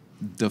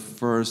the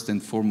first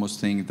and foremost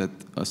thing that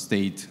a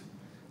state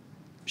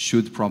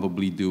should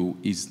probably do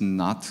is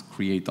not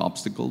create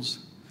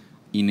obstacles,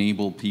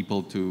 enable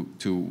people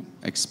to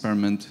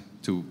experiment,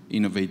 to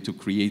innovate, to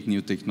create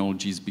new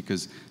technologies,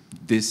 because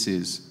this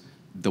is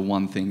the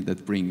one thing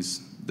that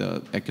brings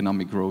the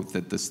economic growth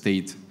that the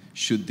state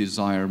should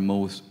desire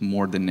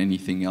more than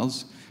anything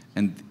else.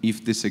 And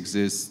if this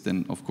exists,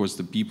 then of course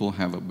the people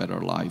have a better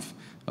life.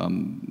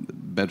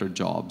 better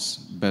jobs,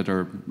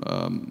 better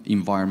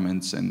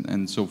environments,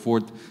 and so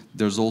forth.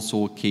 There's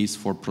also a case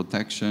for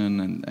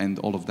protection and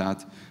all of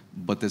that.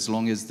 But as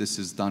long as this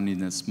is done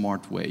in a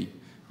smart way,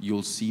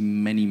 you'll see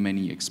many,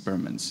 many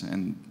experiments.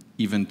 And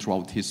even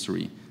throughout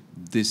history,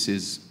 this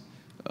is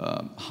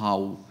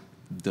how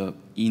the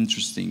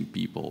interesting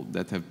people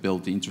that have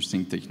built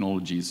interesting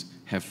technologies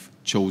have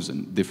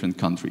chosen different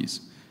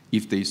countries.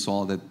 If they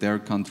saw that their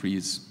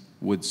countries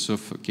would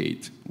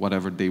suffocate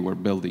whatever they were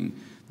building,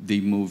 they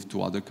moved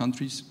to other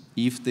countries.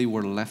 If they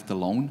were left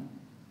alone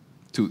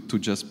to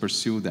just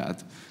pursue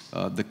that,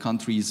 the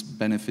countries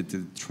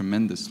benefited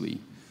tremendously.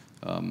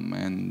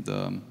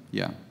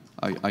 Yeah,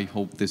 I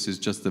hope this is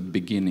just the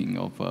beginning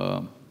of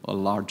a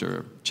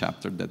larger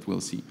chapter that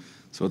we'll see.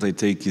 So what I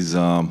take is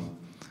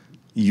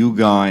you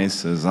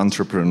guys as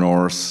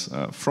entrepreneurs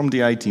from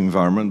the IT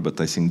environment, but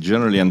I think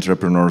generally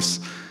entrepreneurs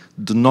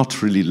do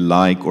not really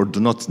like or do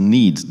not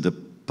need the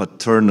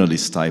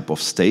paternalist type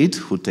of state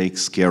who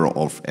takes care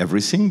of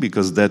everything,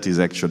 because that is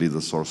actually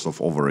the source of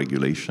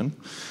overregulation.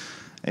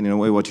 And in a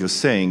way what you're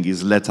saying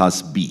is let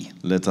us be,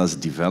 let us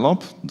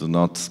develop, do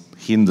not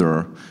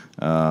hinder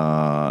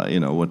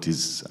what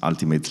is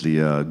ultimately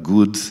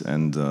good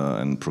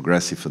and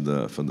progressive for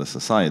the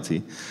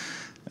society.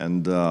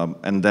 And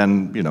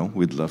then,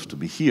 we'd love to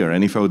be here.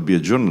 And if I would be a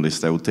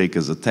journalist, I would take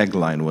as a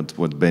tagline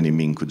what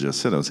Beniamin Mincu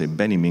just said. I would say,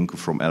 Beniamin Mincu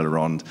from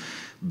Elrond,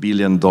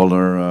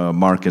 billion-dollar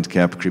market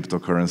cap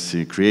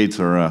cryptocurrency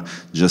creator,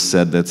 just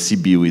said that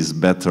CBU is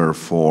better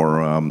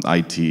for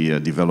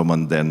IT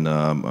development than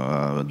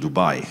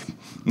Dubai.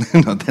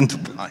 Than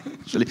Dubai,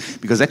 actually,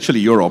 because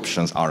actually your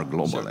options are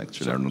global,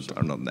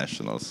 are not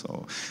national.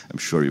 So I'm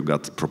sure you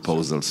got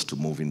proposals to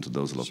move into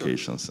those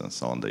locations and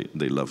so on.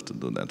 They love to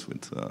do that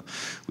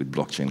with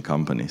blockchain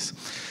companies.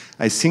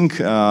 I think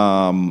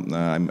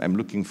I'm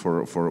looking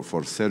for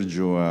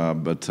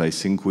Sergio, but I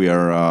think we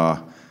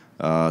are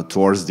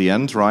towards the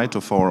end, right,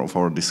 of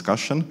our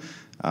discussion.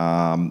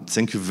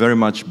 Thank you very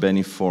much,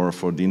 Benny, for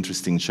the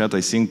interesting chat.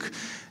 I think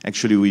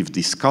actually we've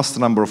discussed a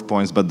number of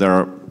points, but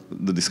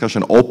the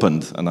discussion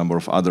opened a number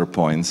of other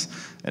points,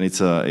 and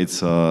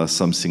it's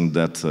something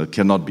that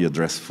cannot be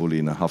addressed fully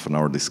in a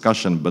half-an-hour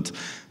discussion. But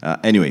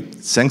anyway,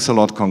 thanks a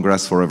lot.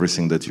 Congrats for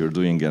everything that you're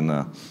doing,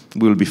 and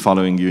we'll be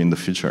following you in the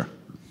future.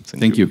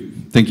 Thank you.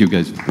 Thank you,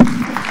 guys.